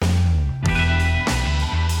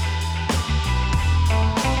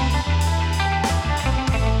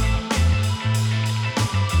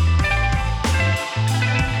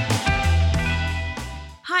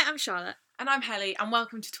I'm Helly, and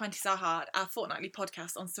welcome to 20s Are Hard, our fortnightly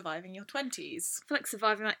podcast on surviving your 20s. I feel like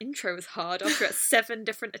surviving that intro was hard after 7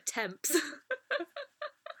 different attempts.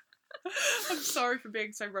 I'm sorry for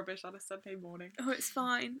being so rubbish on a Sunday morning. Oh, it's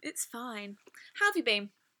fine. It's fine. How have you been?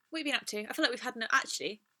 What have you been up to? I feel like we've had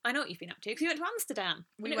Actually, I know what you've been up to, because you went to Amsterdam.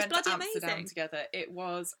 We went to Amsterdam together. It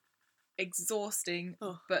was exhausting,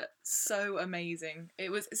 but so amazing.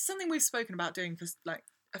 It's something we've spoken about doing for like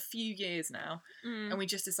a few years now, and we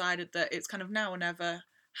just decided that it's kind of now or never.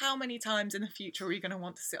 How many times in the future are you going to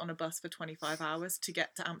want to sit on a bus for 25 hours to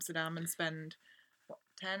get to Amsterdam and spend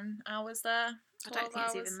 10 hours there? I don't think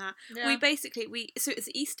it's even that. Yeah. So it's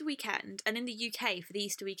Easter weekend, and in the UK for the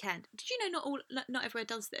Easter weekend, did you know not everywhere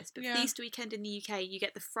does this, but for the Easter weekend in the UK you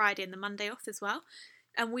get the Friday and the Monday off as well,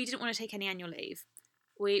 and we didn't want to take any annual leave.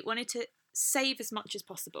 We wanted to save as much as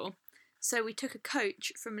possible, so we took a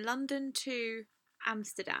coach from London to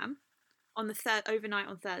Amsterdam on the overnight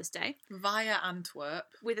on Thursday via Antwerp,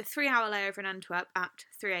 with a 3-hour layover in Antwerp at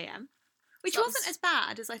 3 a.m, which wasn't as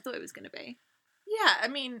bad as I thought it was going to be. Yeah, I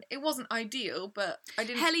mean, it wasn't ideal, but I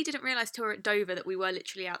didn't... Helly didn't realise till we were at Dover that we were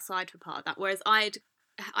literally outside for part of that, whereas I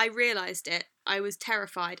realised it, I was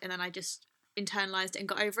terrified, and then I just internalised it and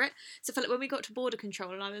got over it. So I felt like when we got to border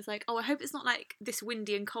control and I was like, oh, I hope it's not like this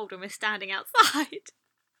windy and cold when we're standing outside.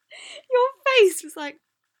 Your face was like,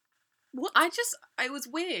 what? It was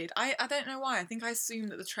weird. I don't know why. I think I assumed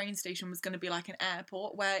that the train station was going to be like an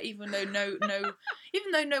airport where even though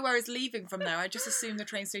nowhere is leaving from there, I just assumed the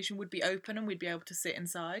train station would be open and we'd be able to sit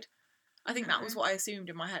inside. I think that was what I assumed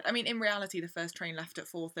in my head. I mean, in reality, the first train left at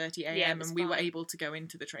 4:30 a.m. and we were able to go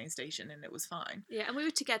into the train station and it was fine. Yeah, and we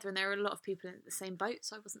were together and there were a lot of people in the same boat,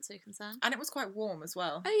 so I wasn't so concerned. And it was quite warm as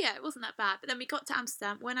well. Oh yeah, it wasn't that bad. But then we got to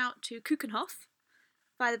Amsterdam, went out to Keukenhof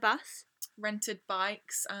by the bus, rented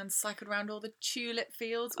bikes and cycled around all the tulip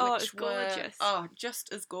fields, which were gorgeous.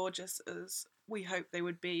 Just as gorgeous as we hoped they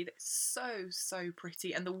would be. It's so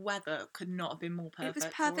pretty, and the weather could not have been more perfect. It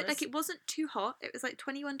was perfect. Like, it wasn't too hot. It was like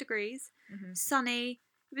 21 degrees, sunny.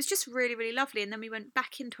 It was just really, really lovely. And then we went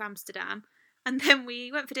back into Amsterdam, and then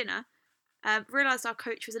we went for dinner. Realised our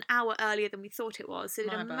coach was an hour earlier than we thought it was, so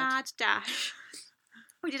did a mad dash.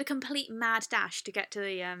 We did a complete mad dash to get to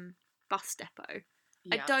the bus depot.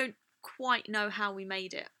 Yeah. I don't quite know how we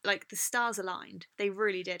made it. Like, the stars aligned. They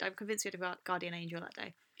really did. I'm convinced we had a guardian angel that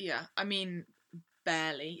day. Yeah, I mean,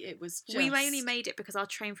 barely. It was just... We mainly made it because our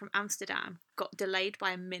train from Amsterdam got delayed by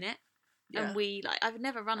a minute. Yeah. And I've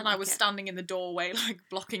never run. And I was standing in the doorway, like,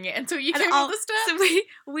 blocking it until you came up the steps.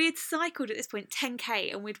 So we had cycled at this point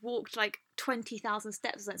 10k and we'd walked like 20,000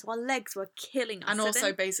 steps or something, so our legs were killing us. And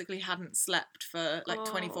also basically hadn't slept for like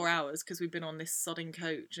 24 hours because we'd been on this sodding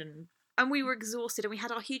coach and we were exhausted and we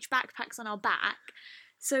had our huge backpacks on our back.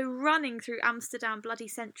 So running through Amsterdam bloody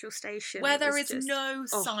Central Station, where there is no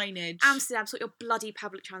signage. Amsterdam, sort your bloody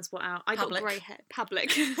public transport out. I got grey hair.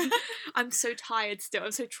 Public. I'm so tired still.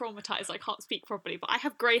 I'm so traumatised I can't speak properly. But I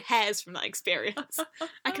have grey hairs from that experience.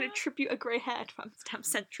 I can attribute a grey hair to Amsterdam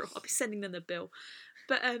Central. I'll be sending them the bill.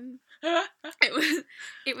 But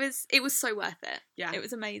it was so worth it. Yeah, it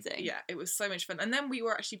was amazing. Yeah, it was so much fun. And then we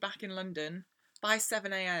were actually back in London by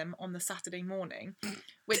 7 a.m. on the Saturday morning,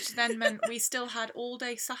 which then meant we still had all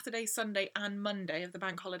day Saturday, Sunday and Monday of the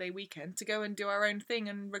bank holiday weekend to go and do our own thing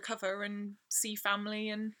and recover and see family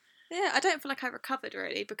and... Yeah, I don't feel like I recovered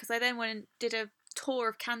really, because I then went and did a tour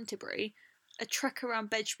of Canterbury, a trek around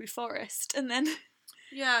Bedgebury Forest, and then...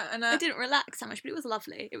 Yeah, and... I didn't relax that much, but it was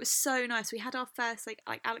lovely. It was so nice. We had our first, like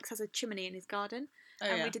Alex has a chimney in his garden,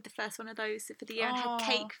 we did the first one of those for the year and had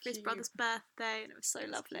cake for his brother's birthday, and it was so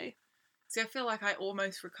lovely. See, I feel like I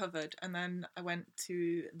almost recovered, and then I went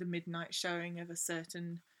to the midnight showing of a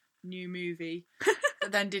certain new movie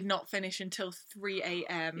that then did not finish until 3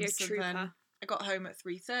 a.m. So then I got home at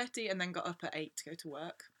 3:30 and then got up at 8 to go to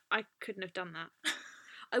work. I couldn't have done that.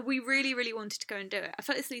 We really, really wanted to go and do it. I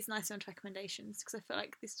felt this leads nicely onto recommendations because I felt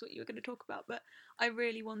like this is what you were going to talk about, but I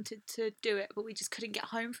really wanted to do it, but we just couldn't get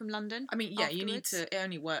home from London. I mean, yeah, afterwards. You need to, it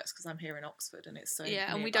only works because I'm here in Oxford and it's so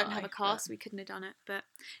yeah, and we don't have a car, so we couldn't have done it. But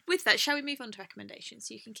with that, shall we move on to recommendations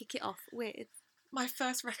so you can kick it off with... My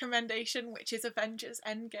first recommendation, which is Avengers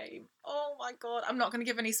Endgame. Oh my god, I'm not going to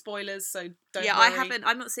give any spoilers, so don't worry. I haven't,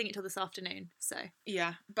 I'm not seeing it till this afternoon, so...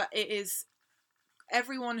 Yeah, but it is...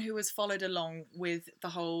 Everyone who has followed along with the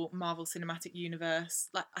whole Marvel Cinematic Universe,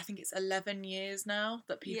 like, I think it's 11 years now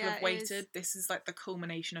that people have waited. This is like the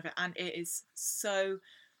culmination of it, and it is so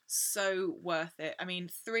worth it. I mean,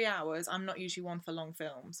 3 hours, I'm not usually one for long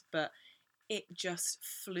films, but it just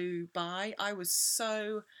flew by. I was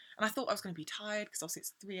so... And I thought I was going to be tired because obviously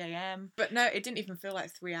it's 3 a.m. But no, it didn't even feel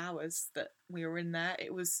like 3 hours that we were in there.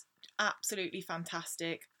 It was absolutely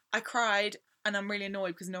fantastic. I cried, and I'm really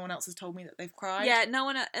annoyed because no one else has told me that they've cried. Yeah, no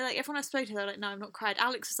one, like, everyone I spoke to, they're like, no, I've not cried.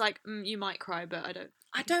 Alex was like, you might cry, but I don't.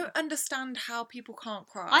 I don't understand how people can't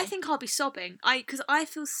cry. I think I'll be sobbing. Because I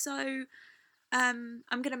feel so. I'm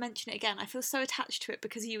going to mention it again. I feel so attached to it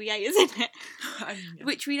because UEA is in it, Yeah.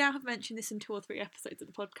 which we now have mentioned this in 2 or 3 episodes of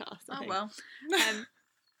the podcast. I think. Well.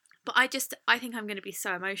 But I think I'm going to be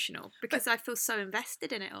so emotional because I feel so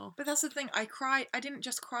invested in it all. But that's the thing. I didn't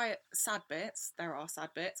just cry at sad bits. There are sad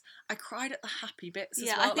bits. I cried at the happy bits as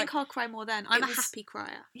well. Yeah, I think I'll cry more then. I'm a happy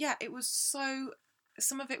crier. Yeah, it was so.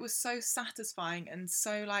 Some of it was so satisfying and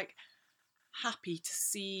so like happy to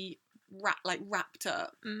see wrapped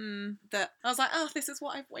up that I was like, oh, this is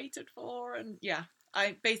what I've waited for. And yeah,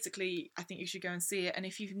 I think you should go and see it. And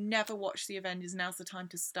if you've never watched the Avengers, now's the time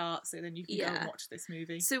to start, so then you can go and watch this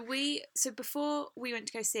movie. So before we went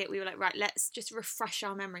to go see it, we were like, right, let's just refresh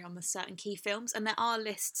our memory on the certain key films. And there are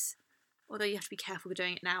lists, although you have to be careful with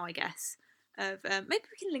doing it now, I guess, of maybe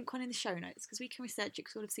we can link one in the show notes because we can research it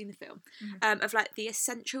because we'll have seen the film, of like the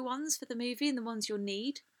essential ones for the movie and the ones you'll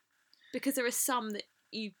need, because there are some that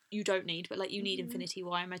you don't need, but like you need Infinity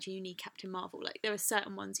War. I imagine you need Captain Marvel. Like there are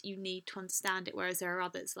certain ones you need to understand it, whereas there are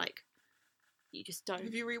others like you just don't.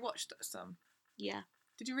 Have you rewatched some? Yeah.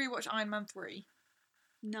 Did you rewatch Iron Man 3?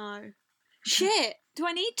 No. Shit. Do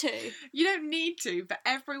I need to? You don't need to, but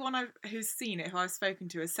everyone who's seen it, who I've spoken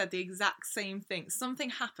to, has said the exact same thing. Something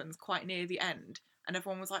happens quite near the end, and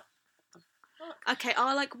everyone was like, "What the fuck?" Okay,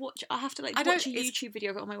 I'll watch. I have to watch a YouTube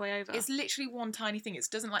video of it on my way over. It's literally one tiny thing. It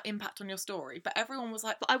doesn't like impact on your story, but everyone was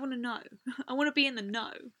like, "But I want to know. I want to be in the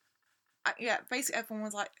know." Yeah, basically everyone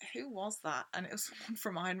was like, who was that? And it was someone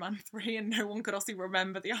from Iron Man 3, and no one could obviously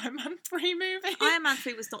remember the Iron Man 3 movie. Iron Man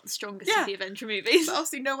 3 was not the strongest of the Avenger movies. But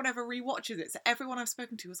obviously no one ever rewatches it, so everyone I've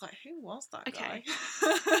spoken to was like, who was that guy?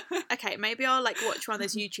 Okay, maybe I'll watch one of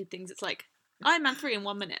those YouTube things. It's like Iron Man 3 in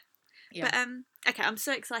 1 minute. Yeah. But okay, I'm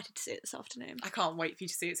so excited to see it this afternoon. I can't wait for you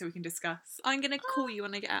to see it so we can discuss. I'm going to call you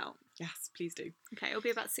when I get out. Yes, please do. Okay, it'll be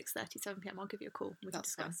about 6:30, 7pm. I'll give you a call. We can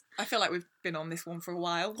discuss. I feel like we've been on this one for a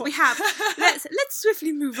while. We have. Let's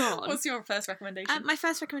swiftly move on. What's your first recommendation? My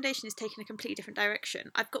first recommendation is taking a completely different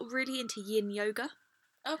direction. I've got really into yin yoga.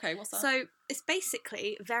 Okay, what's that? So it's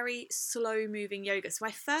basically very slow moving yoga. So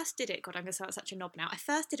I first did it. God, I'm going to sound like such a knob now. I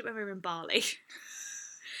first did it when we were in Bali.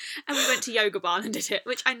 And we went to Yoga Barn and did it,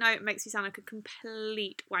 which I know makes me sound like a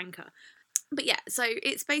complete wanker. But yeah, so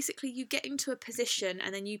it's basically you get into a position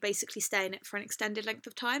and then you basically stay in it for an extended length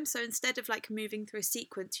of time. So instead of moving through a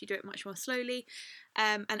sequence, you do it much more slowly.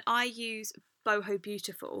 And I use Boho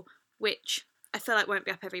Beautiful, which I feel like won't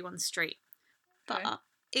be up everyone's street. But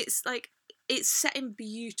it's set in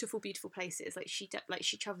beautiful, beautiful places. She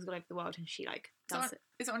travels all over the world and she does it.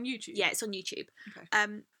 Is it on YouTube? Yeah, it's on YouTube.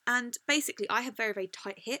 Okay. And basically, I have very, very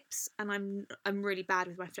tight hips, and I'm really bad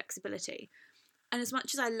with my flexibility. And as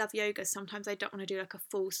much as I love yoga, sometimes I don't want to do a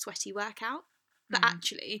full sweaty workout. But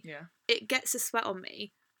actually, it gets a sweat on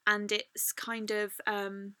me, and it's kind of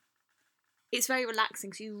it's very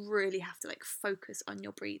relaxing. So you really have to focus on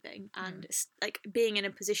your breathing and being in a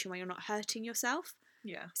position where you're not hurting yourself.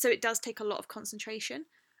 Yeah. So it does take a lot of concentration.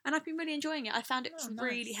 And I've been really enjoying it. I found it's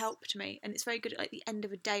really helped me. And it's very good at the end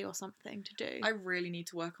of a day or something to do. I really need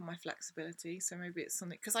to work on my flexibility. So maybe it's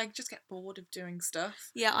something... Because I just get bored of doing stuff.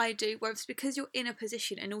 Yeah, I do. Whereas because you're in a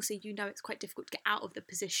position and also it's quite difficult to get out of the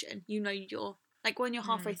position. You're... when you're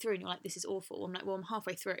halfway through and you're like, this is awful. I'm like, well, I'm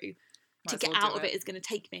halfway through. To get out of it is going to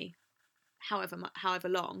take me however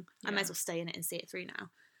long. I might as well stay in it and see it through now.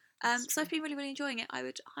 So I've been really, really enjoying it. I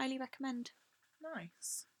would highly recommend.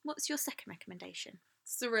 Nice. What's your second recommendation?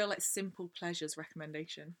 It's a real simple pleasures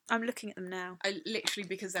recommendation. I'm looking at them now. I literally,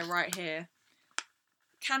 because they're right here.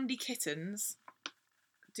 Candy Kittens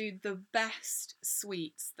do the best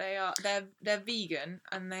sweets. They're vegan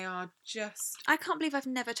and they are just... I can't believe I've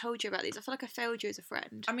never told you about these. I feel like I failed you as a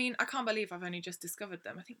friend. I mean, I can't believe I've only just discovered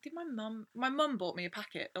them. I think, did my mum bought me a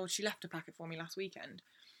packet, or she left a packet for me last weekend.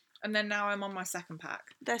 And then now I'm on my second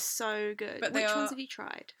pack. They're so good. But which ones have you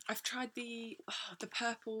tried? I've tried the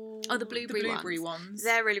purple... Oh, the blueberry ones.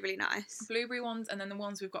 They're really, really nice. Blueberry ones, and then the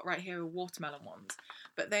ones we've got right here are watermelon ones.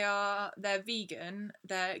 But they're vegan,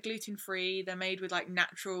 they're gluten-free, they're made with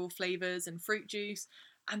natural flavours and fruit juice.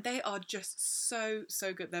 And they are just so,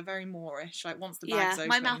 so good. They're very Moorish. Once the bag's open.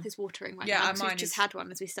 My mouth is watering right now. We've just had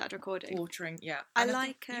one as we started recording. Watering, yeah. I and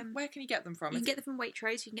like... where can you get them from? You can get them from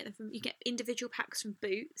Waitrose. You can get individual packs from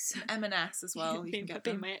Boots. M&S as well. You can get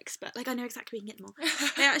them. Being my expert. I know exactly where you can get them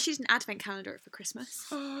all. They actually did an advent calendar for Christmas.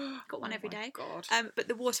 Got one every day. God. But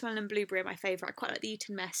the watermelon and blueberry are my favourite. I quite like the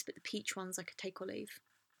Eton Mess, but the peach ones I could take or leave.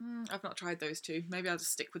 I've not tried those two. Maybe I'll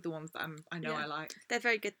just stick with the ones that I know I like. They're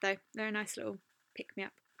very good though. They're a nice little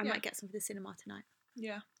pick-me-up. I might get some for the cinema tonight.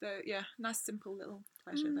 Yeah, nice simple little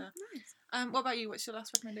pleasure there. Nice. What about you? What's your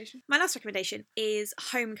last recommendation? My last recommendation is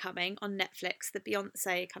Homecoming on Netflix, the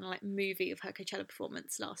Beyonce kind of like movie of her Coachella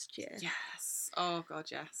performance last year. Yes. Oh God,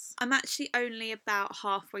 yes. I'm actually only about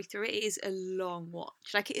halfway through it. It is a long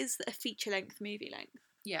watch. Like, it is a feature-length movie length.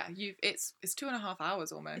 Yeah, it's 2.5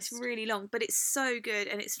 hours almost. It's really long, but it's so good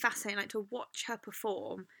and it's fascinating. Like, to watch her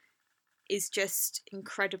perform is just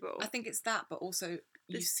incredible. I think it's that, but also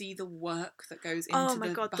you see the work that goes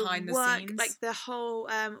into behind the scenes. Like the whole,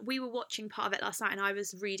 we were watching part of it last night and I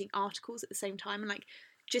was reading articles at the same time, and like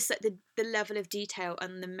just like the level of detail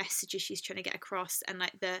and the messages she's trying to get across and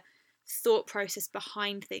like the thought process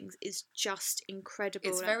behind things is just incredible.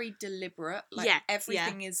 It's very deliberate. Like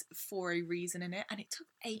everything is for a reason in it, and it took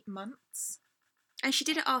 8 months. And she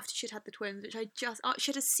did it after she'd had the twins, which she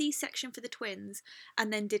had a C-section for the twins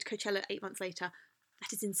and then did Coachella 8 months later.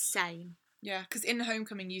 That is insane. Yeah, because in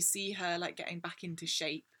Homecoming you see her like getting back into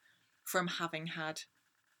shape from having had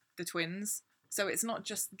the twins. So it's not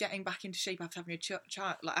just getting back into shape after having a child,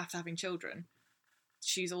 like after having children.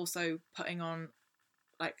 She's also putting on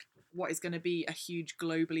like what is going to be a huge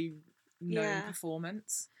globally known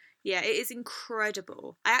performance. Yeah, it is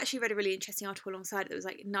incredible. I actually read a really interesting article alongside it that was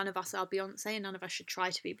like, none of us are Beyonce and none of us should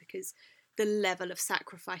try to be, because the level of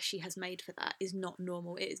sacrifice she has made for that is not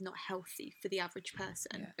normal. It is not healthy for the average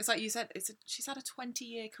person. Yeah. It's like you said, she's had a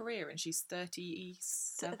 20-year career and she's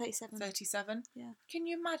 37. Yeah. Can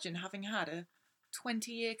you imagine having had a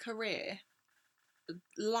 20-year career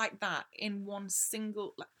like that in one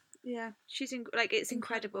single... Yeah, she's it's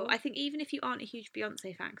incredible. I think even if you aren't a huge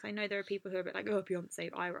Beyonce fan, because I know there are people who are a bit like, oh,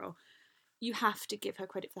 Beyonce, eye roll, you have to give her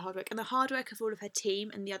credit for the hard work. And the hard work of all of her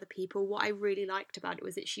team and the other people, what I really liked about it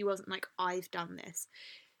was that she wasn't like, I've done this.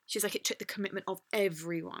 She's like, it took the commitment of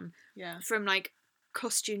everyone. Yeah. From like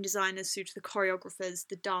costume designers through to the choreographers,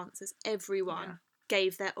 the dancers, everyone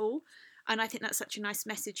gave their all. And I think that's such a nice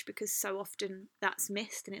message, because so often that's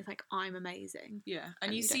missed and it's like, I'm amazing. Yeah.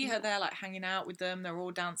 And you see her there like hanging out with them, they're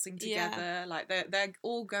all dancing together. Yeah. Like they're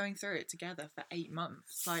all going through it together for 8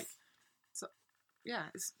 months. Like, so yeah,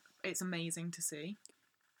 it's amazing to see.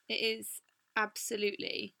 It is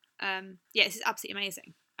absolutely this is absolutely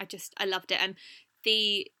amazing. I loved it. And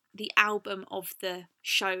the album of the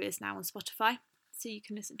show is now on Spotify, so you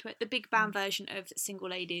can listen to it. The big band version of Single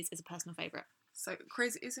Ladies is a personal favourite. So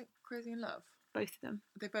is it Crazy in Love? Both of them.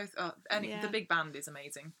 They both are. The big band is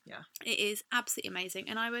amazing. Yeah. It is absolutely amazing.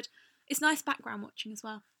 And it's nice background watching as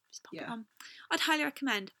well. Just pop it on. I'd highly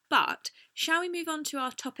recommend. But shall we move on to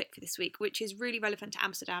our topic for this week, which is really relevant to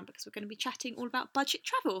Amsterdam, because we're going to be chatting all about budget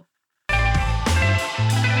travel.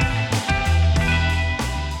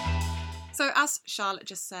 So as Charlotte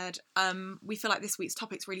just said, we feel like this week's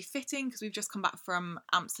topic's really fitting because we've just come back from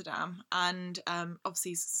Amsterdam, and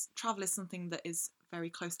obviously travel is something that is very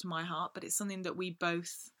close to my heart, but it's something that we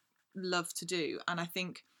both love to do, and I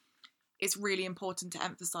think it's really important to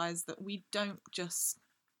emphasise that we don't just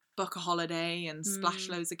book a holiday and splash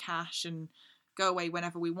loads of cash and go away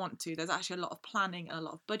whenever we want to. There's actually a lot of planning and a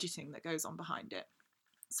lot of budgeting that goes on behind it.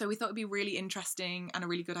 So we thought it'd be really interesting and a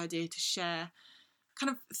really good idea to share kind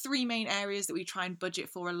of 3 main areas that we try and budget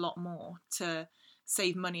for a lot more to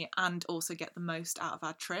save money and also get the most out of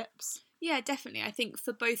our trips. Yeah, definitely. I think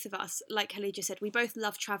for both of us, like Haley just said, we both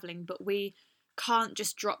love travelling, but we can't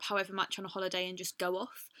just drop however much on a holiday and just go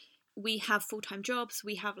off. We have full-time jobs,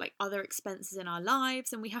 we have like other expenses in our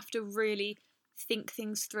lives, and we have to really think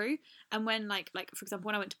things through. And when like for example,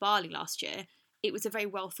 when I went to Bali last year, it was a very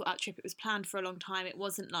well thought out trip. It was planned for a long time. It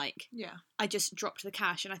wasn't like I just dropped the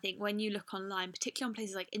cash. And I think when you look online, particularly on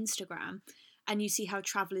places like Instagram, and you see how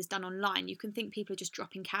travel is done online, you can think people are just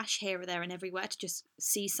dropping cash here or there and everywhere to just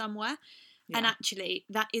see somewhere. Yeah. And actually,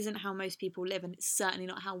 that isn't how most people live, and it's certainly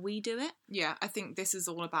not how we do it. Yeah, I think this is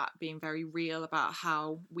all about being very real about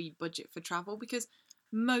how we budget for travel, because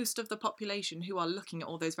most of the population who are looking at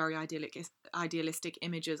all those very idealistic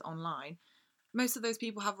images online, most of those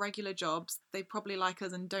people have regular jobs. They probably like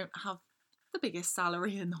us and don't have the biggest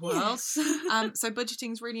salary in the world. Yes. So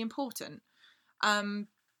budgeting is really important.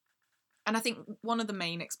 And I think one of the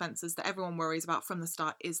main expenses that everyone worries about from the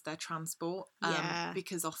start is their transport.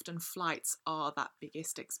 Because often flights are that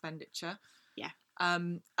biggest expenditure. Yeah.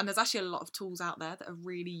 And there's actually a lot of tools out there that are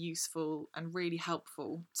really useful and really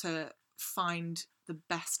helpful to find the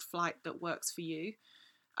best flight that works for you.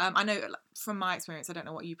 I know from my experience, I don't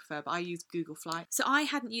know what you prefer, but I use Google Flights. So I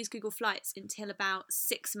hadn't used Google Flights until about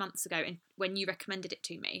 6 months ago, when you recommended it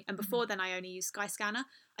to me. And before then, I only used Skyscanner.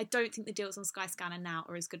 I don't think the deals on Skyscanner now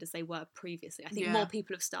are as good as they were previously. I think more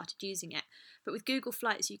people have started using it. But with Google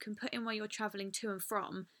Flights, you can put in where you're travelling to and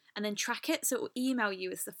from, and then track it. So it will email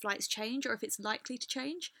you as the flights change or if it's likely to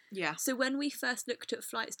change. Yeah. So when we first looked at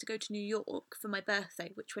flights to go to New York for my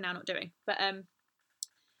birthday, which we're now not doing, but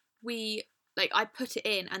we, like, I put it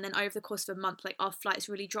in, and then over the course of a month, like, our flights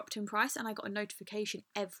really dropped in price, and I got a notification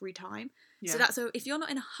every time. Yeah. So if you're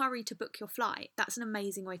not in a hurry to book your flight, that's an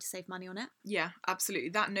amazing way to save money on it. Yeah, absolutely.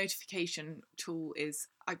 That notification tool is,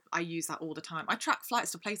 I use that all the time. I track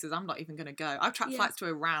flights to places I'm not even going to go. I've tracked flights to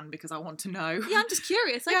Iran because I want to know. Yeah, I'm just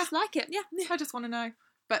curious. I just like it. Yeah, I just want to know.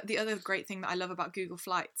 But the other great thing that I love about Google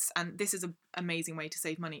Flights, and this is an amazing way to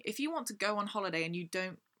save money, if you want to go on holiday and you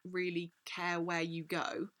don't really care where you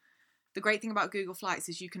go, the great thing about Google Flights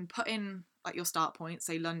is you can put in like your start point,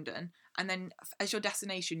 say London, and then as your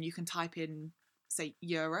destination you can type in, say,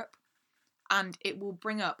 Europe, and it will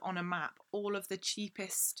bring up on a map all of the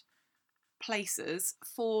cheapest places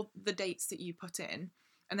for the dates that you put in.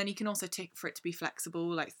 And then you can also tick for it to be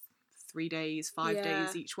flexible, like 3 days, 5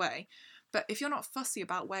 days each way. But if you're not fussy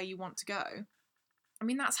about where you want to go, I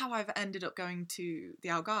mean, that's how I've ended up going to the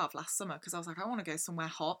Algarve last summer, because I was like, I want to go somewhere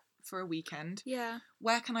hot for a weekend. Yeah.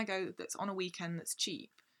 Where can I go that's on a weekend that's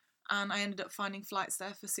cheap? And I ended up finding flights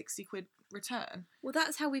there for 60 quid return. Well,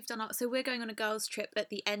 that's how we've done it. So we're going on a girls' trip at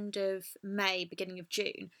the end of May, beginning of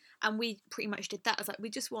June. And we pretty much did that. I was like,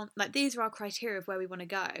 we just want, like, these are our criteria of where we want to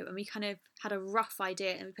go. And we kind of had a rough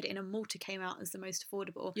idea and we put it in, and Malta came out as the most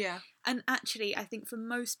affordable. Yeah. And actually, I think for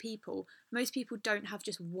most people don't have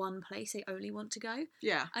just one place they only want to go.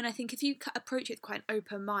 Yeah. And I think if you approach it with quite an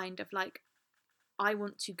open mind of like, I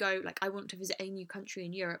want to go, like, I want to visit a new country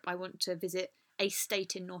in Europe, I want to visit a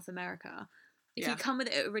state in North America. If you come with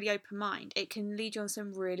it with a really open mind, it can lead you on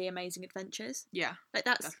some really amazing adventures. Yeah. Like,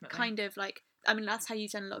 that's definitely kind of like, I mean, that's how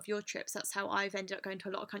you've done a lot of your trips. That's how I've ended up going to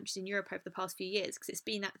a lot of countries in Europe over the past few years, because it's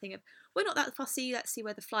been that thing of, we're not that fussy, let's see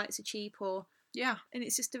where the flights are cheap, or... Yeah. And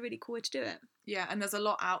it's just a really cool way to do it. Yeah, and there's a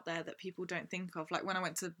lot out there that people don't think of. Like when I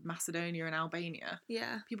went to Macedonia and Albania,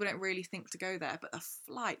 people don't really think to go there, but the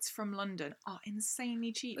flights from London are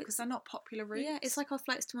insanely cheap because they're not popular routes. Yeah, it's like our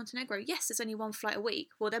flights to Montenegro. Yes, there's only one flight a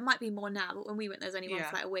week. Well, there might be more now, but when we went, there's only one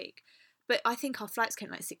flight a week. But I think our flights came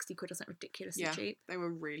like 60 quid or something ridiculously cheap. They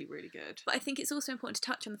were really, really good. But I think it's also important to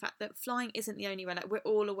touch on the fact that flying isn't the only way. Like, we're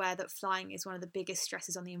all aware that flying is one of the biggest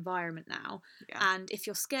stresses on the environment now. Yeah. And if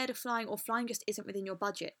you're scared of flying, or flying just isn't within your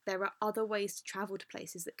budget, there are other ways to travel to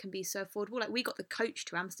places that can be so affordable. Like, we got the coach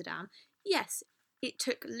to Amsterdam. Yes, it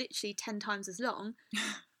took literally 10 times as long,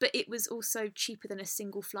 but it was also cheaper than a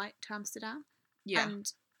single flight to Amsterdam. Yeah. And,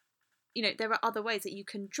 you know, there are other ways that you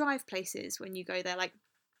can drive places when you go there, like,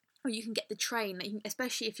 or you can get the train, like,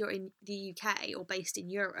 especially if you're in the UK or based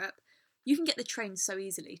in Europe, you can get the train so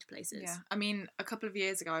easily to places. Yeah, I mean, a couple of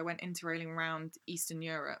years ago I went interrailing around Eastern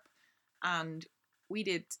Europe, and we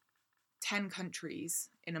did 10 countries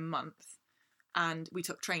in a month, and we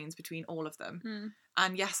took trains between all of them.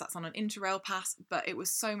 And yes, that's on an Interrail pass, but it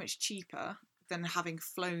was so much cheaper than having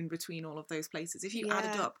flown between all of those places. If you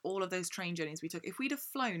added up all of those train journeys we took, if we'd have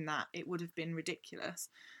flown that, it would have been ridiculous.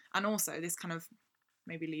 And also, this kind of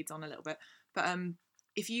maybe leads on a little bit, but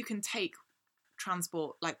if you can take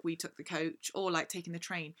transport, like we took the coach, or like taking the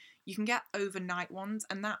train, you can get overnight ones,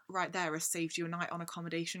 and that right there has saved you a night on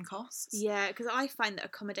accommodation costs. Yeah, because I find that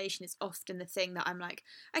accommodation is often the thing that I'm like,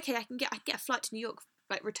 okay, I can get a flight to New York,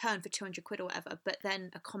 like, return for 200 quid or whatever, but then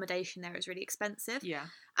accommodation there is really expensive. Yeah.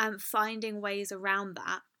 And finding ways around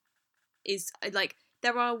that is like,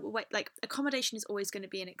 there are, like, accommodation is always going to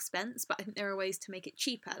be an expense, but I think there are ways to make it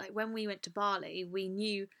cheaper. Like, when we went to Bali, we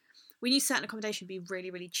knew certain accommodation would be really,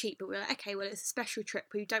 really cheap, but we were like, okay, well, it's a special trip,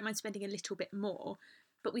 we don't mind spending a little bit more,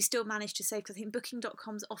 but we still managed to save, because I think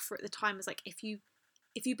Booking.com's offer at the time was like, if you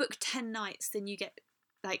book 10 nights, then you get,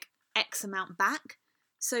 like, X amount back.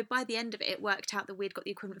 So by the end of it, it worked out that we'd got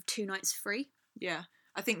the equivalent of 2 nights free. Yeah.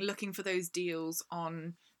 I think looking for those deals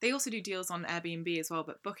on... They also do deals on Airbnb as well,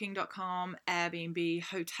 but Booking.com, Airbnb,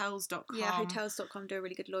 Hotels.com... Yeah, Hotels.com do a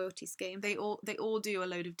really good loyalty scheme. They all do a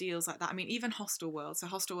load of deals like that. I mean, even Hostelworld. So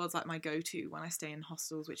Hostelworld's like my go-to when I stay in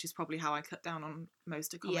hostels, which is probably how I cut down on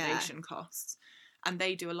most accommodation costs. And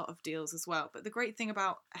they do a lot of deals as well. But the great thing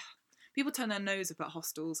about... People turn their nose up at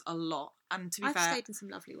hostels a lot. And to be fair... I've stayed in some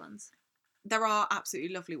lovely ones. There are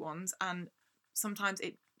absolutely lovely ones, and sometimes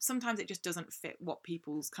it just doesn't fit what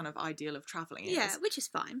people's kind of ideal of travelling is. Yeah, which is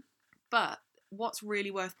fine. But what's really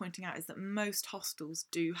worth pointing out is that most hostels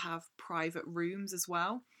do have private rooms as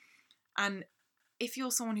well. And if you're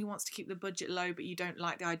someone who wants to keep the budget low but you don't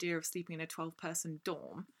like the idea of sleeping in a 12-person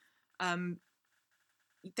dorm,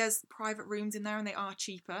 there's private rooms in there and they are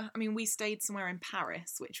cheaper. I mean, we stayed somewhere in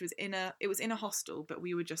Paris, which was in a hostel, but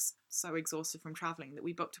we were just so exhausted from travelling that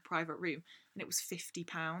we booked a private room and it was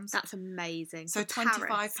 £50. That's amazing. So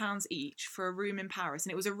 £25 each for a room in Paris,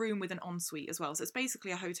 and it was a room with an ensuite as well. So it's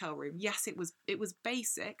basically a hotel room. Yes, it was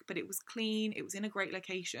basic, but it was clean. It was in a great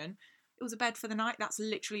location. It was a bed for the night. That's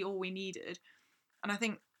literally all we needed. And I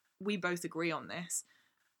think we both agree on this.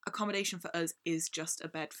 Accommodation for us is just a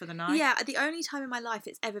bed for the night. Yeah, the only time in my life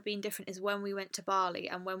it's ever been different is when we went to Bali,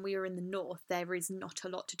 and when we were in the north, there is not a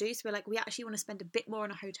lot to do. So we're like, we actually want to spend a bit more on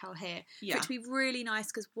a hotel here. Yeah. For it to be really nice,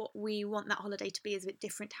 because what we want that holiday to be is a bit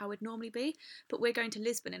different to how it would normally be. But we're going to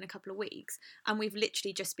Lisbon in a couple of weeks, and we've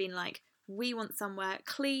literally just been like, we want somewhere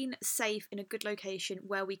clean, safe, in a good location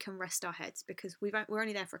where we can rest our heads, because we're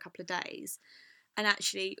only there for a couple of days. And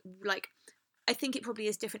actually, like, I think it probably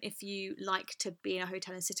is different if you like to be in a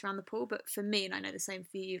hotel and sit around the pool, but for me, and I know the same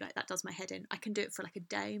for you, like that does my head in. I can do it for like a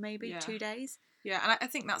day, maybe 2 days. Yeah, and I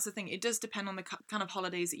think that's the thing. It does depend on the kind of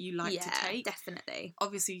holidays that you like to take. Yeah, definitely.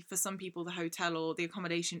 Obviously, for some people, the hotel or the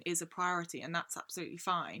accommodation is a priority, and that's absolutely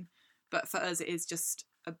fine. But for us, it is just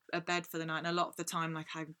a bed for the night. And a lot of the time, like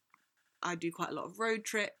I do quite a lot of road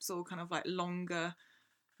trips or kind of like longer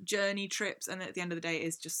journey trips, and at the end of the day, it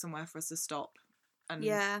is just somewhere for us to stop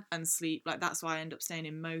and sleep. Like, that's why I end up staying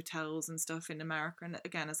in motels and stuff in America. And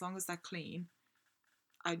again, as long as they're clean,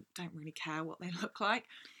 I don't really care what they look like.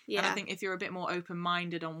 Yeah. And I think if you're a bit more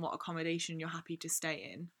open-minded on what accommodation you're happy to stay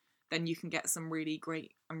in, then you can get some really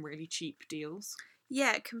great and really cheap deals.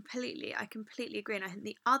 Yeah, completely. I completely agree. And I think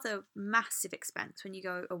the other massive expense when you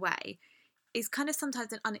go away is kind of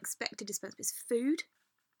sometimes an unexpected expense, but it's food.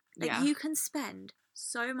 Like, you can spend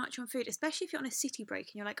so much on food, especially if you're on a city break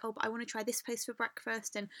and you're like, oh, but I want to try this place for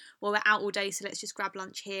breakfast, and well, we're out all day, so let's just grab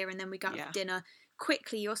lunch here and then we go out for dinner.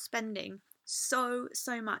 Quickly, you're spending so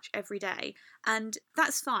much every day, and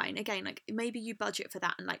that's fine. Again, like, maybe you budget for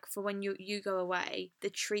that, and like for when you go away, the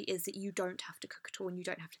treat is that you don't have to cook at all and you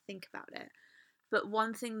don't have to think about it. But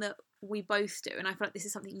one thing that we both do, and I feel like this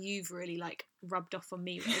is something you've really like rubbed off on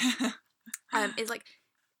me with, is like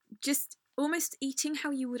just almost eating how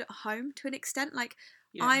you would at home to an extent. Like,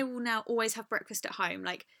 I will now always have breakfast at home.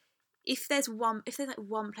 Like, if there's like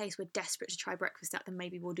one place we're desperate to try breakfast at, then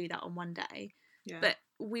maybe we'll do that on one day. Yeah. But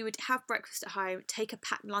we would have breakfast at home, take a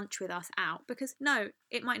packed lunch with us out, because no,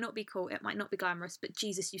 it might not be cool, it might not be glamorous, but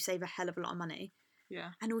Jesus, you save a hell of a lot of money. Yeah.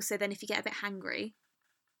 And also then if you get a bit hangry,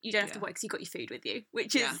 you don't have to work because you got your food with you,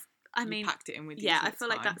 which is, I mean, packed it in with you. Yeah, so I feel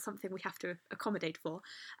like that's something we have to accommodate for.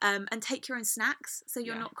 And take your own snacks, so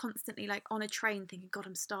you're not constantly like on a train thinking, God,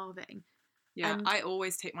 I'm starving. Yeah, I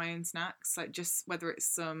always take my own snacks, like just whether it's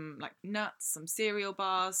some like nuts, some cereal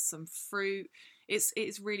bars, some fruit.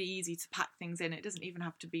 It's really easy to pack things in. It doesn't even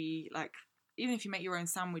have to be like, even if you make your own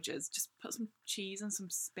sandwiches, just put some cheese and some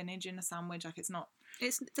spinach in a sandwich. Like, it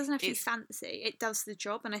doesn't have to be fancy. It does the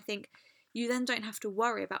job, and I think you then don't have to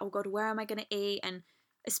worry about, oh God, where am I going to eat? And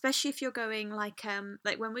especially if you're going like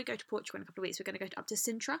when we go to Portugal in a couple of weeks, we're going to go up to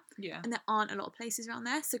Sintra, and there aren't a lot of places around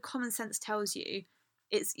there. So common sense tells you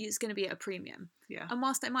it's going to be at a premium. Yeah. And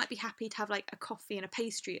whilst I might be happy to have like a coffee and a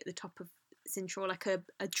pastry at the top of Sintra, or like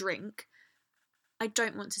a drink, I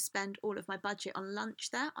don't want to spend all of my budget on lunch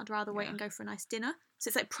there. I'd rather wait and go for a nice dinner. So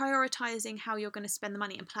it's like prioritising how you're going to spend the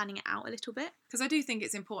money and planning it out a little bit. Because I do think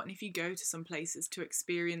it's important if you go to some places to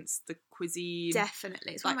experience the cuisine.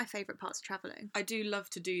 Definitely. It's one of my favourite parts of travelling. I do love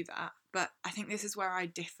to do that, but I think this is where I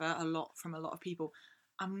differ a lot from a lot of people.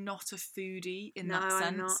 I'm not a foodie in that sense.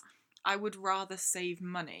 I'm not. I would rather save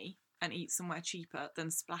money and eat somewhere cheaper than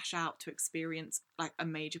splash out to experience like a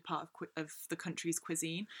major part of the country's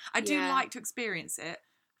cuisine. I do like to experience it,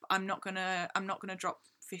 but I'm not gonna drop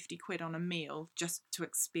 50 quid on a meal just to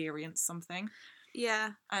experience something.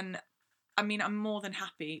 Yeah. And I mean, I'm more than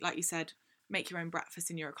happy, like you said, make your own breakfast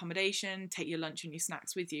in your accommodation, take your lunch and your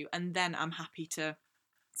snacks with you, and then I'm happy to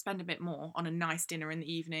spend a bit more on a nice dinner in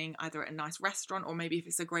the evening, either at a nice restaurant, or maybe if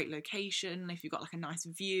it's a great location, if you've got like a nice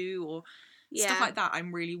view or stuff like that,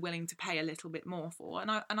 I'm really willing to pay a little bit more for, and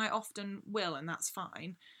I often will, and that's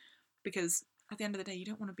fine, because at the end of the day,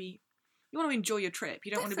 you want to enjoy your trip.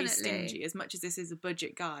 You don't want to be stingy. As much as this is a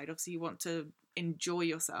budget guide, obviously you want to enjoy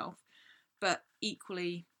yourself, but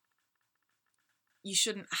equally, you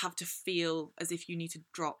shouldn't have to feel as if you need to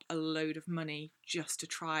drop a load of money just to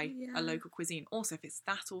try a local cuisine. Also, if it's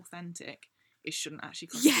that authentic, it shouldn't actually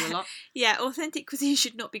cost you a lot. Yeah, authentic cuisine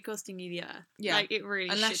should not be costing you the earth. Yeah. Like, it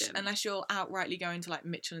really shouldn't. Unless you're outrightly going to like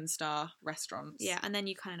Michelin star restaurants. Yeah, and then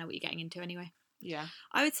you kind of know what you're getting into anyway. Yeah.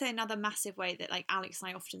 I would say another massive way that like Alex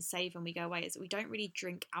and I often save when we go away is that we don't really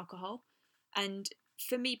drink alcohol. And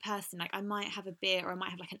for me personally, like I might have a beer or I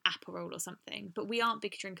might have like an Aperol or something, but we aren't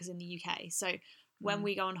big drinkers in the UK. So when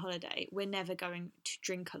we go on holiday, we're never going to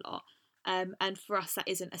drink a lot. And for us, that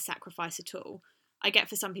isn't a sacrifice at all. I get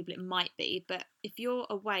for some people it might be, but if you're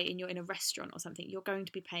away and you're in a restaurant or something, you're going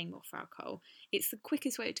to be paying more for alcohol. It's the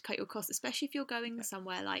quickest way to cut your costs, especially if you're going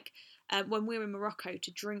somewhere like when we were in Morocco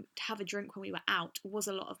to have a drink when we were out was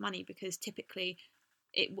a lot of money because typically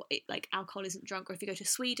it like alcohol isn't drunk. Or if you go to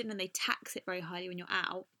Sweden and they tax it very highly when you're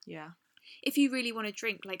out. Yeah. If you really want to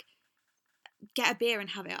drink, like get a beer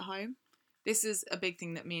and have it at home. This is a big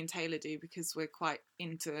thing that me and Taylor do because we're quite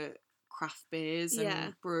into craft beers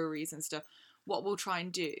and breweries and stuff. What we'll try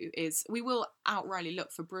and do is we will outrightly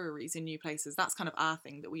look for breweries in new places. That's kind of our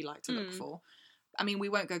thing that we like to look for. I mean, we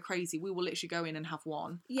won't go crazy. We will literally go in and have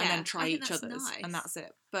one and then try each other's and that's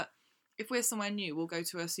it. But if we're somewhere new, we'll go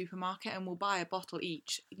to a supermarket and we'll buy a bottle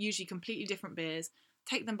each, usually completely different beers,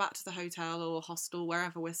 take them back to the hotel or hostel,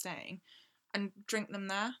 wherever we're staying, and drink them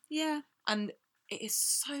there. Yeah. And it is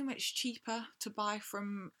so much cheaper to buy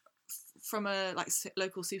from a like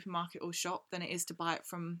local supermarket or shop than it is to buy it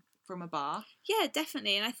from a bar. Yeah,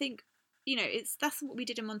 definitely. And I think, you know, that's what we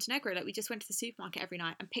did in Montenegro. Like we just went to the supermarket every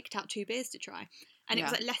night and picked out 2 beers to try. And it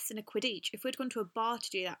was like less than £1 each. If we'd gone to a bar to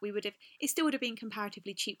do that, it still would have been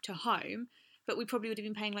comparatively cheap to home, but we probably would have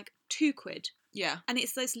been paying like £2. Yeah. And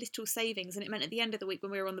it's those little savings. And it meant at the end of the week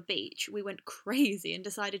when we were on the beach, we went crazy and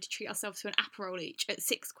decided to treat ourselves to an Aperol each at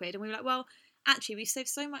 £6. And we were like, well, actually, we've saved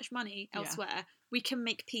so much money elsewhere. We can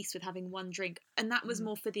make peace with having one drink. And that was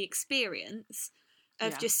more for the experience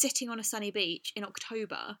of just sitting on a sunny beach in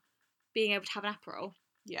October, being able to have an Aperol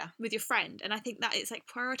with your friend. And I think that it's like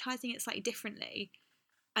prioritising it slightly differently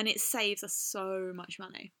and it saves us so much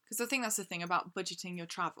money. Because I think that's the thing about budgeting your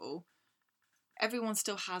travel. Everyone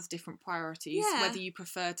still has different priorities, whether you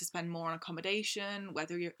prefer to spend more on accommodation,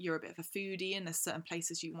 whether you're a bit of a foodie and there's certain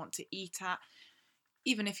places you want to eat at.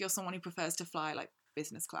 Even if you're someone who prefers to fly like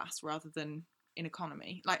business class rather than in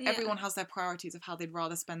economy, like everyone has their priorities of how they'd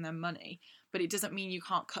rather spend their money, but it doesn't mean you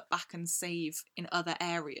can't cut back and save in other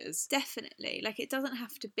areas. Definitely. Like it doesn't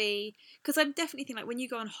have to be, because I definitely think like when you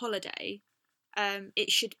go on holiday, it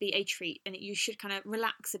should be a treat and you should kind of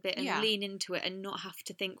relax a bit and lean into it and not have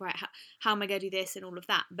to think, right, how am I going to do this and all of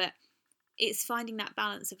that. But it's finding that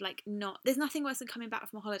balance of like there's nothing worse than coming back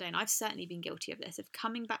from a holiday, and I've certainly been guilty of this, of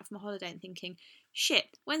coming back from a holiday and thinking, shit,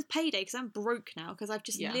 when's payday? Because I'm broke now because I've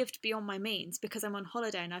just lived beyond my means because I'm on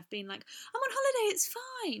holiday and I've been like, I'm on holiday, it's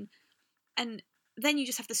fine. And then you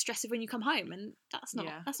just have the stress of when you come home, and that's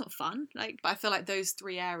not fun. Like, but I feel like those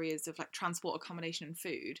 3 areas of like transport, accommodation and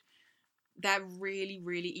food, they're really,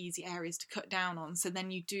 really easy areas to cut down on. So then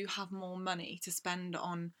you do have more money to spend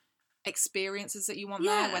on experiences that you want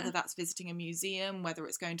there, whether that's visiting a museum, whether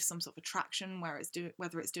it's going to some sort of attraction,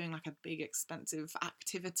 whether it's doing like a big expensive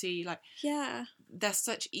activity. Like there's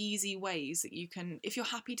such easy ways that you can, if you're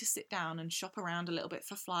happy to sit down and shop around a little bit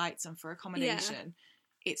for flights and for accommodation,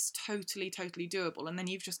 it's totally doable, and then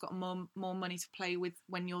you've just got more money to play with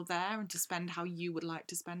when you're there and to spend how you would like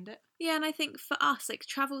to spend it. And I think for us, like,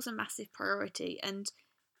 travel's a massive priority, and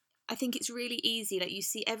I think it's really easy, like, you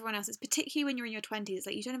see everyone else, it's particularly when you're in your 20s, it's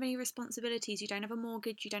like you don't have any responsibilities, you don't have a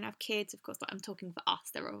mortgage, you don't have kids. Of course, like, I'm talking for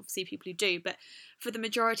us, there are obviously people who do, but for the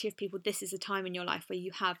majority of people, this is a time in your life where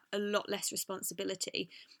you have a lot less responsibility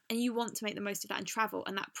and you want to make the most of that and travel,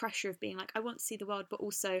 and that pressure of being like, I want to see the world, but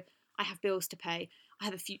also I have bills to pay, I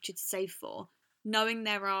have a future to save for. Knowing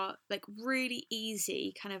there are like really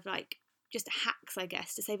easy kind of like just hacks, I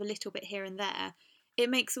guess, to save a little bit here and there, it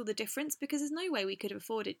makes all the difference, because there's no way we could have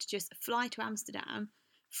afforded to just fly to Amsterdam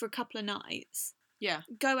for a couple of nights,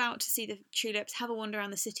 go out to see the tulips, have a wander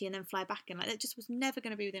around the city and then fly back in. Like, that just was never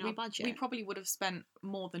going to be within our budget. We probably would have spent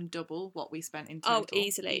more than double what we spent in total. Oh,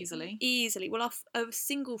 easily. Well, our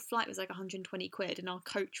single flight was like 120 quid and our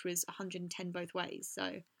coach was 110 both ways,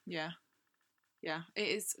 so yeah, it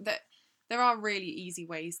is that there are really easy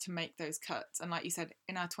ways to make those cuts, and like you said,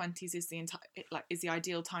 in our 20s is the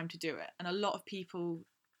ideal time to do it. And a lot of people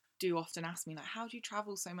do often ask me, like, how do you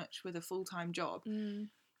travel so much with a full-time job?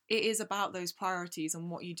 It is about those priorities and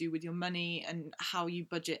what you do with your money and how you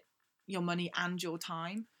budget your money and your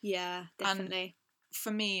time. Yeah, definitely. And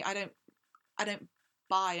for me, I don't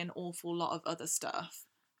buy an awful lot of other stuff,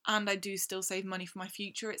 and I do still save money for my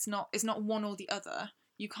future. It's not one or the other.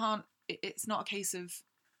 You can't. It's not a case of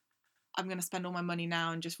I'm going to spend all my money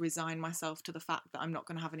now and just resign myself to the fact that I'm not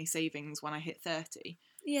going to have any savings when I hit 30.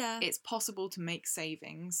 Yeah. It's possible to make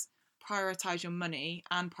savings, prioritise your money,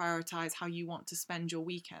 and prioritise how you want to spend your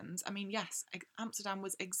weekends. I mean, yes, Amsterdam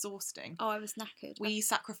was exhausting. Oh, I was knackered. We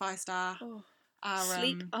sacrificed our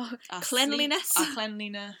sleep, our our cleanliness. Sleep, our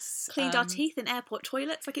cleanliness. Cleaned our teeth in airport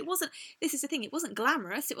toilets. Like, it wasn't, this is the thing, it wasn't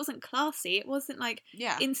glamorous, it wasn't classy, it wasn't like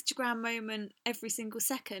Instagram moment every single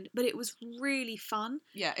second, but it was really fun.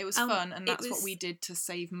 Yeah, it was fun, and that's what we did to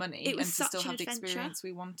save money and to still have the experience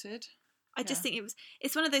we wanted. I just think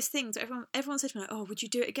it's one of those things where everyone said to me, like, oh, would you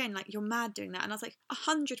do it again? Like, you're mad doing that. And I was like,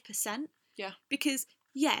 100%. Yeah. Because,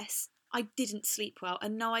 yes, I didn't sleep well,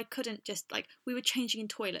 and no, I couldn't just, like, we were changing in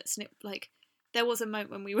toilets, and it, like, there was a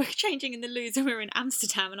moment when we were changing in the loos and we were in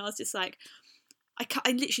Amsterdam, and I was just like,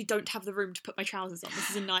 I literally don't have the room to put my trousers on.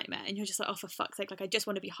 This is a nightmare. And you're just like, oh, for fuck's sake, like, I just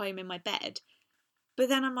want to be home in my bed. But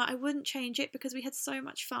then I'm like, I wouldn't change it because we had so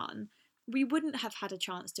much fun. We wouldn't have had a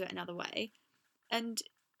chance to do it another way. And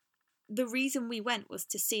the reason we went was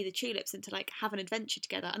to see the tulips and to, like, have an adventure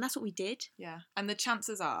together. And that's what we did. Yeah. And the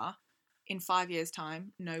chances are, in 5 years'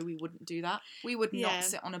 time, no, we wouldn't do that. We would not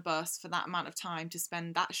sit on a bus for that amount of time to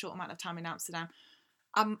spend that short amount of time in Amsterdam.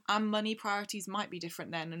 Our money priorities might be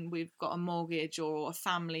different then, and we've got a mortgage or a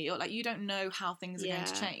family, or, like, you don't know how things are going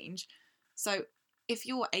to change. So if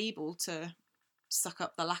you're able to suck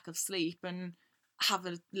up the lack of sleep and have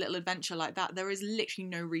a little adventure like that, there is literally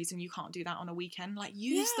no reason you can't do that on a weekend. Like,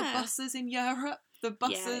 use the buses in Europe. The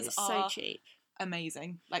buses are so cheap,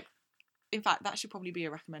 amazing. Like, in fact, that should probably be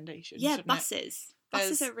a recommendation. Yeah, buses.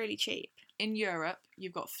 Buses are really cheap. In Europe,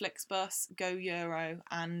 you've got Flixbus, Go Euro,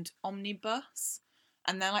 and Omnibus.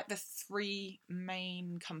 And they're like the three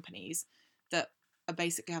main companies that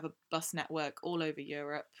basically have a bus network all over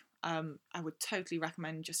Europe. I would totally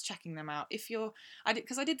recommend just checking them out.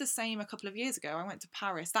 Because I did the same a couple of years ago. I went to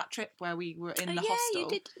Paris. That trip where we were in the hostel. Yeah, you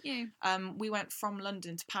did, didn't you? We went from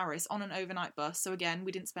London to Paris on an overnight bus. So again,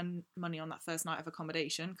 we didn't spend money on that first night of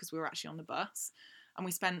accommodation because we were actually on the bus. And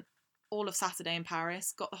we spent all of Saturday in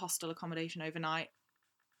Paris, got the hostel accommodation overnight,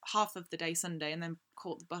 half of the day Sunday, and then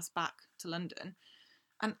caught the bus back to London.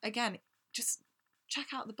 And again, just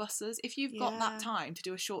check out the buses. If you've got that time to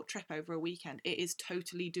do a short trip over a weekend, it is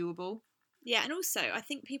totally doable. Yeah, and also, I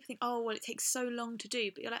think people think, oh, well, it takes so long to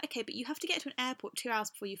do. But you're like, okay, but you have to get to an airport 2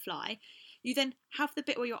 hours before you fly. You then have the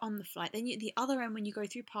bit where you're on the flight. Then the other end when you go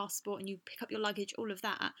through passport and you pick up your luggage, all of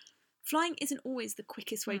that. Flying isn't always the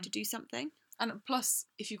quickest way to do something. And plus,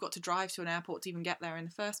 if you've got to drive to an airport to even get there in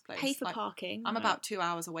the first place. Pay for parking. I'm about 2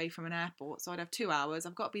 hours away from an airport, so I'd have 2 hours.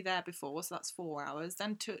 I've got to be there before, so that's 4 hours.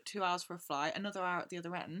 Then 2 hours for a flight, another hour at the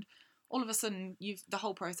other end. All of a sudden, the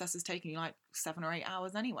whole process is taking you like 7 or 8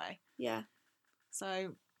 hours anyway. Yeah.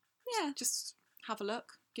 So, yeah, just have a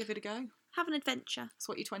look. Give it a go. Have an adventure. That's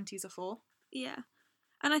what your 20s are for. Yeah.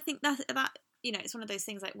 And I think that you know, it's one of those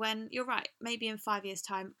things like when, you're right, maybe in 5 years'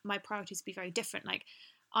 time, my priorities would be very different. Like,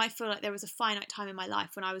 I feel like there was a finite time in my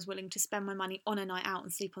life when I was willing to spend my money on a night out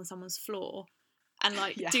and sleep on someone's floor and,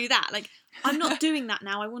 like, do that. Like, I'm not doing that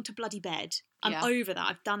now. I want a bloody bed. I'm over that.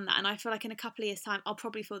 I've done that. And I feel like in a couple of years' time, I'll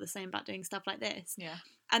probably feel the same about doing stuff like this. Yeah.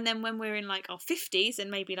 And then when we're in, like, our 50s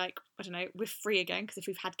and maybe, like, I don't know, we're free again, because if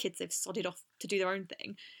we've had kids, they've sodded off to do their own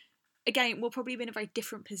thing. Again, we'll probably be in a very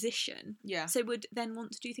different position. Yeah. So would then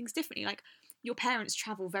want to do things differently. Like, your parents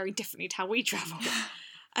travel very differently to how we travel.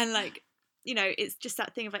 And, like, you know, it's just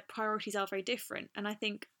that thing of, like, priorities are very different. And I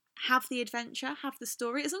think have the adventure, have the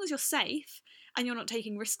story. As long as you're safe and you're not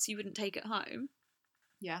taking risks you wouldn't take at home.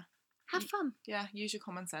 Yeah. Have fun. Yeah, use your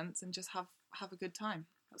common sense and just have a good time.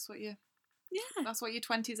 That's what your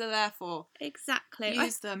 20s are there for. Exactly.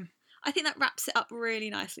 Use them. I think that wraps it up really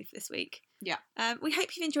nicely for this week. Yeah. We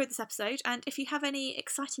hope you've enjoyed this episode, and if you have any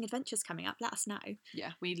exciting adventures coming up, let us know.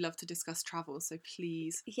 Yeah, we'd love to discuss travel, so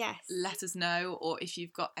please let us know, or if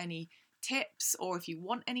you've got any tips, or if you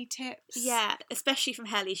want any tips. Yeah, especially from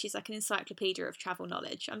Helly. She's like an encyclopedia of travel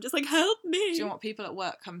knowledge. I'm just like, help me. Do you know what, people at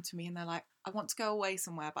work come to me and they're like, I want to go away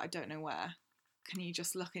somewhere, but I don't know where. Can you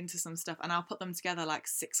just look into some stuff? And I'll put them together like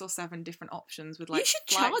 6 or 7 different options with, like,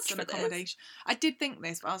 flights and accommodation. I did think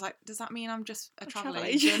this, but I was like, does that mean I'm just a travel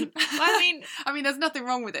agent? Well, I mean, there's nothing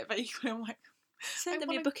wrong with it, but equally I'm like, send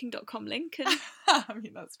them your booking.com link and I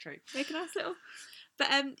mean, that's true. Make a nice little. But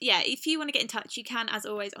yeah, if you want to get in touch, you can, as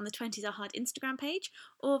always, on the 20s Are Hard Instagram page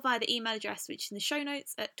or via the email address, which is in the show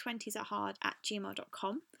notes at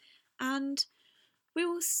 20sarehard@gmail.com. And we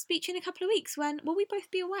will speak to you in a couple of weeks when, will we both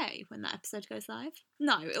be away when that episode goes live?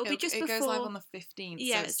 No, it'll be just before. It goes live on the 15th,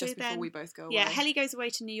 so it's just before we both go away. Yeah, Helly goes away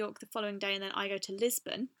to New York the following day and then I go to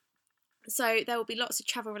Lisbon. So there will be lots of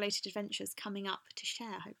travel-related adventures coming up to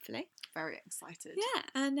share, hopefully. Very excited. Yeah,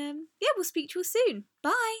 and we'll speak to you all soon.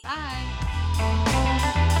 Bye! Bye!